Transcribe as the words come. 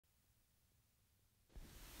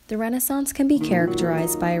The Renaissance can be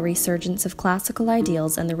characterized by a resurgence of classical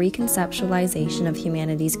ideals and the reconceptualization of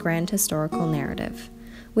humanity's grand historical narrative.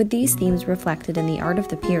 With these themes reflected in the art of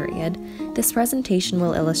the period, this presentation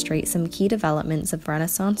will illustrate some key developments of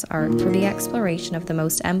Renaissance art through the exploration of the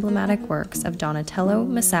most emblematic works of Donatello,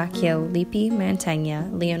 Masaccio, Lippi,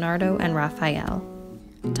 Mantegna, Leonardo, and Raphael.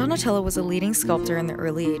 Donatello was a leading sculptor in the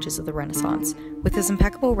early ages of the Renaissance. With his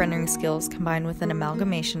impeccable rendering skills combined with an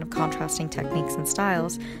amalgamation of contrasting techniques and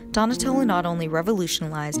styles, Donatello not only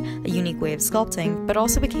revolutionized a unique way of sculpting, but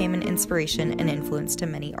also became an inspiration and influence to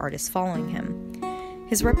many artists following him.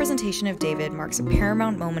 His representation of David marks a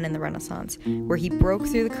paramount moment in the Renaissance, where he broke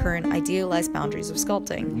through the current idealized boundaries of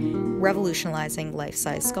sculpting, revolutionizing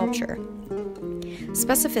life-size sculpture.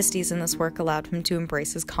 Specificities in this work allowed him to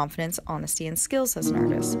embrace his confidence, honesty, and skills as an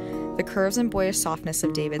artist. The curves and boyish softness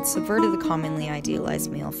of David subverted the commonly idealized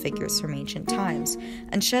male figures from ancient times,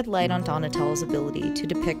 and shed light on Donatello's ability to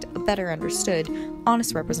depict a better understood,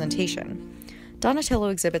 honest representation. Donatello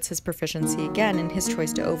exhibits his proficiency again in his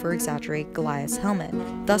choice to over-exaggerate Goliath's helmet,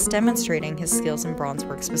 thus demonstrating his skills in bronze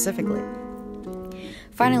work specifically.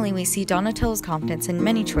 Finally, we see Donatello's confidence in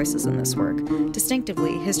many choices in this work,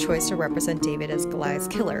 distinctively his choice to represent David as Goliath's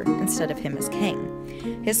killer instead of him as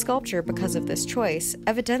king. His sculpture, because of this choice,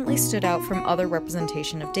 evidently stood out from other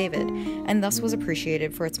representation of David, and thus was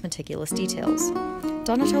appreciated for its meticulous details.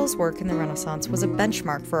 Donatello's work in the Renaissance was a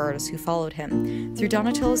benchmark for artists who followed him. Through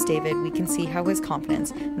Donatello's David, we can see how his confidence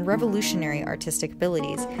and revolutionary artistic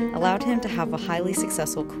abilities allowed him to have a highly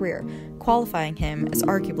successful career, qualifying him as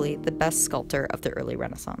arguably the best sculptor of the early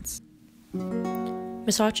Renaissance.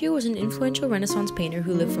 Masaccio was an influential Renaissance painter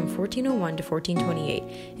who lived from 1401 to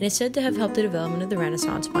 1428 and is said to have helped the development of the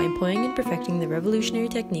Renaissance by employing and perfecting the revolutionary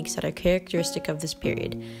techniques that are characteristic of this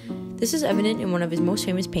period. This is evident in one of his most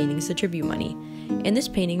famous paintings, the Tribute Money. In this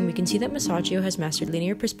painting, we can see that Masaccio has mastered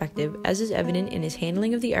linear perspective, as is evident in his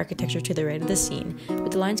handling of the architecture to the right of the scene,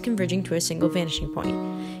 with the lines converging to a single vanishing point.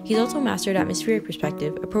 He's also mastered atmospheric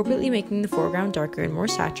perspective, appropriately making the foreground darker and more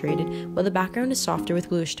saturated, while the background is softer with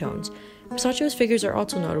bluish tones. Masaccio's figures are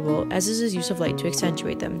also notable, as is his use of light to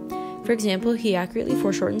accentuate them. For example, he accurately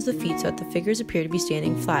foreshortens the feet so that the figures appear to be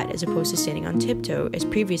standing flat as opposed to standing on tiptoe, as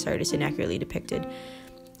previous artists inaccurately depicted.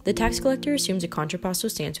 The tax collector assumes a contrapposto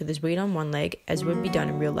stance with his weight on one leg, as would be done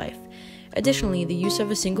in real life. Additionally, the use of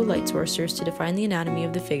a single light source serves to define the anatomy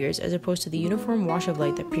of the figures as opposed to the uniform wash of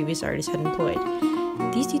light that previous artists had employed.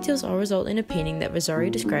 These details all result in a painting that Vasari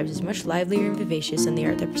describes as much livelier and vivacious than the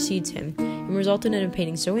art that precedes him, and resulted in a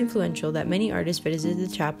painting so influential that many artists visited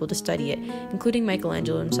the chapel to study it, including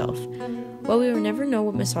Michelangelo himself. While we will never know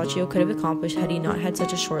what Masaccio could have accomplished had he not had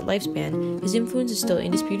such a short lifespan, his influence is still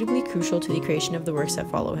indisputably crucial to the creation of the works that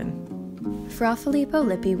follow him. Fra Filippo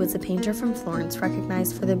Lippi was a painter from Florence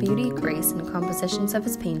recognized for the beauty, grace, and compositions of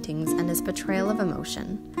his paintings and his portrayal of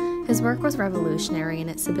emotion. His work was revolutionary in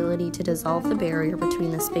its ability to dissolve the barrier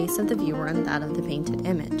between the space of the viewer and that of the painted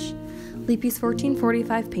image. Lippi's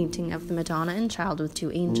 1445 painting of the Madonna and Child with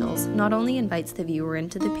Two Angels not only invites the viewer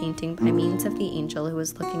into the painting by means of the angel who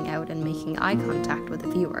is looking out and making eye contact with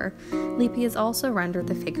the viewer, Lippi has also rendered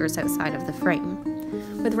the figures outside of the frame.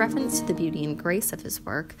 With reference to the beauty and grace of his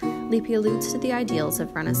work, Lippi alludes to the ideals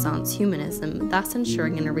of Renaissance humanism, thus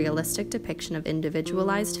ensuring a realistic depiction of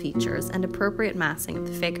individualized features and appropriate massing of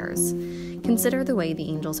the figures. Consider the way the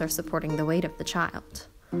angels are supporting the weight of the child.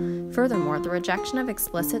 Furthermore, the rejection of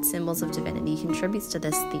explicit symbols of divinity contributes to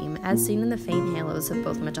this theme, as seen in the faint halos of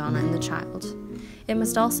both Madonna and the Child. It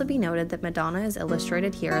must also be noted that Madonna is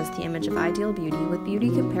illustrated here as the image of ideal beauty, with beauty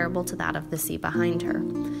comparable to that of the sea behind her.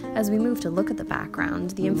 As we move to look at the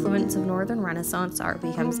background, the influence of Northern Renaissance art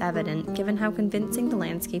becomes evident, given how convincing the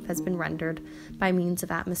landscape has been rendered by means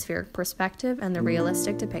of atmospheric perspective and the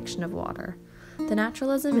realistic depiction of water. The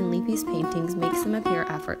naturalism in Lippi's paintings makes them appear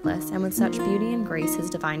effortless, and with such beauty and grace, his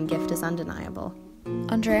divine gift is undeniable.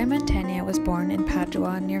 Andrea Mantegna was born in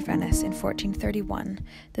Padua near Venice in 1431.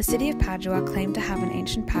 The city of Padua claimed to have an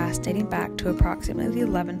ancient past dating back to approximately the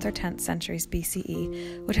 11th or 10th centuries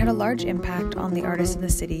BCE, which had a large impact on the artists of the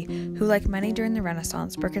city, who, like many during the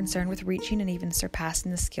Renaissance, were concerned with reaching and even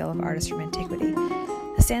surpassing the skill of artists from antiquity.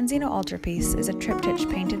 The San Zeno altarpiece is a triptych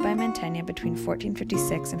painted by Mantegna between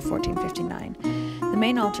 1456 and 1459. The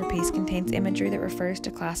main altarpiece contains imagery that refers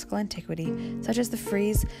to classical antiquity, such as the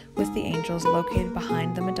frieze with the angels located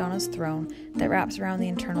behind the Madonna's throne that wraps around the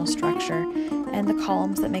internal structure, and the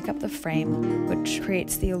columns that make up the frame, which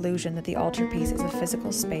creates the illusion that the altarpiece is a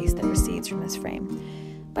physical space that recedes from this frame.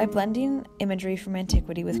 By blending imagery from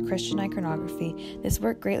antiquity with Christian iconography, this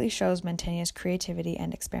work greatly shows Mantegna's creativity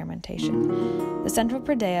and experimentation. The central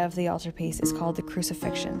predea of the altarpiece is called the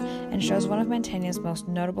crucifixion and shows one of Mantegna's most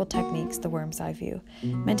notable techniques, the worm's eye view.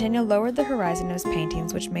 Mantegna lowered the horizon of his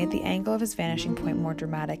paintings, which made the angle of his vanishing point more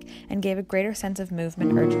dramatic and gave a greater sense of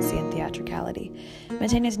movement, urgency, and theatricality.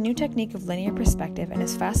 Mantegna's new technique of linear perspective and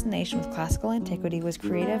his fascination with classical antiquity was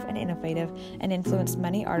creative and innovative and influenced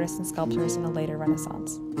many artists and sculptors in the later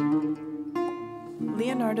Renaissance.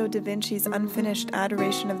 Leonardo da Vinci's unfinished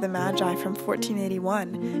Adoration of the Magi from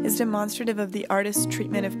 1481 is demonstrative of the artist's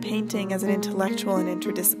treatment of painting as an intellectual and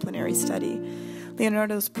interdisciplinary study.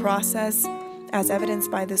 Leonardo's process, as evidenced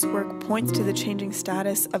by this work, points to the changing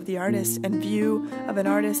status of the artist and view of an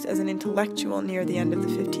artist as an intellectual near the end of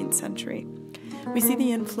the 15th century. We see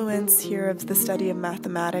the influence here of the study of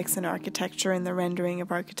mathematics and architecture in the rendering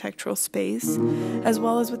of architectural space, as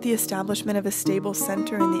well as with the establishment of a stable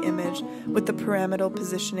center in the image with the pyramidal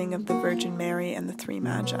positioning of the Virgin Mary and the three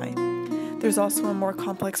Magi. There's also a more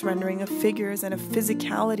complex rendering of figures and of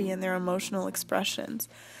physicality in their emotional expressions.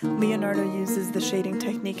 Leonardo uses the shading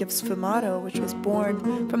technique of sfumato, which was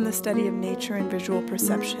born from the study of nature and visual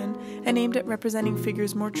perception, and aimed at representing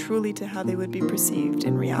figures more truly to how they would be perceived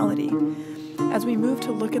in reality. As we move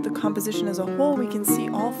to look at the composition as a whole, we can see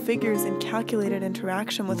all figures in calculated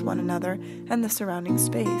interaction with one another and the surrounding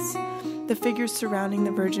space. The figures surrounding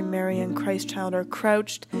the Virgin Mary and Christ child are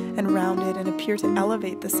crouched and rounded and appear to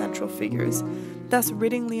elevate the central figures, thus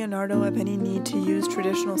ridding Leonardo of any need to use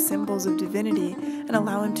traditional symbols of divinity and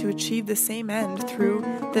allow him to achieve the same end through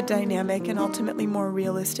the dynamic and ultimately more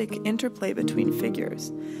realistic interplay between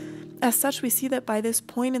figures. As such, we see that by this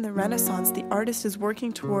point in the Renaissance, the artist is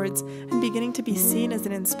working towards and beginning to be seen as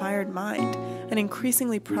an inspired mind, an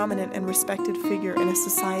increasingly prominent and respected figure in a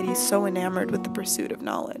society so enamored with the pursuit of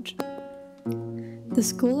knowledge. The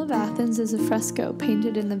School of Athens is a fresco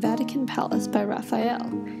painted in the Vatican Palace by Raphael.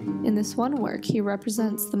 In this one work, he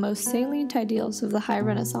represents the most salient ideals of the High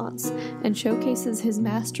Renaissance and showcases his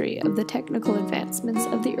mastery of the technical advancements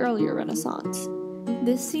of the earlier Renaissance.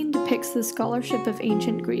 This scene depicts the scholarship of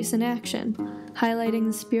ancient Greece in action, highlighting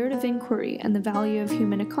the spirit of inquiry and the value of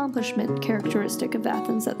human accomplishment characteristic of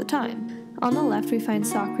Athens at the time. On the left, we find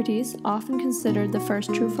Socrates, often considered the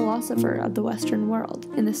first true philosopher of the Western world.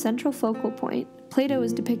 In the central focal point, Plato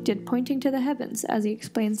is depicted pointing to the heavens as he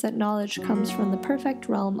explains that knowledge comes from the perfect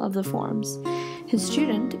realm of the forms. His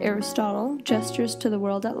student, Aristotle, gestures to the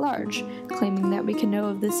world at large, claiming that we can know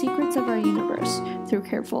of the secrets of our universe through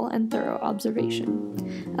careful and thorough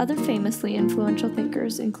observation. Other famously influential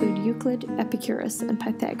thinkers include Euclid, Epicurus, and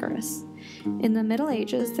Pythagoras. In the Middle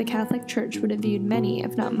Ages, the Catholic Church would have viewed many,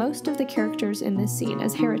 if not most, of the characters in this scene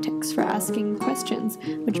as heretics for asking questions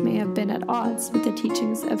which may have been at odds with the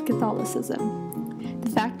teachings of Catholicism. The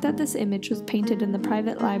fact that this image was painted in the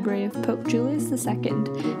private library of Pope Julius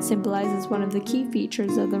II symbolizes one of the key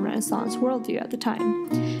features of the Renaissance worldview at the time,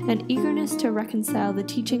 an eagerness to reconcile the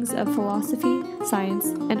teachings of philosophy, science,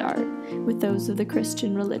 and art with those of the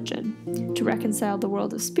Christian religion, to reconcile the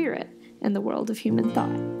world of spirit and the world of human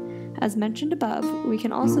thought. As mentioned above, we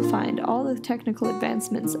can also find all the technical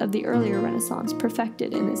advancements of the earlier Renaissance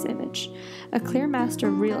perfected in this image. A clear master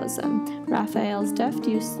of realism, Raphael's deft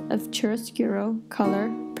use of chiaroscuro,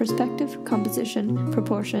 color, perspective, composition,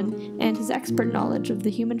 proportion, and his expert knowledge of the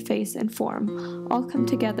human face and form all come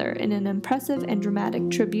together in an impressive and dramatic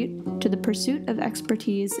tribute to the pursuit of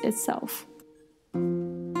expertise itself.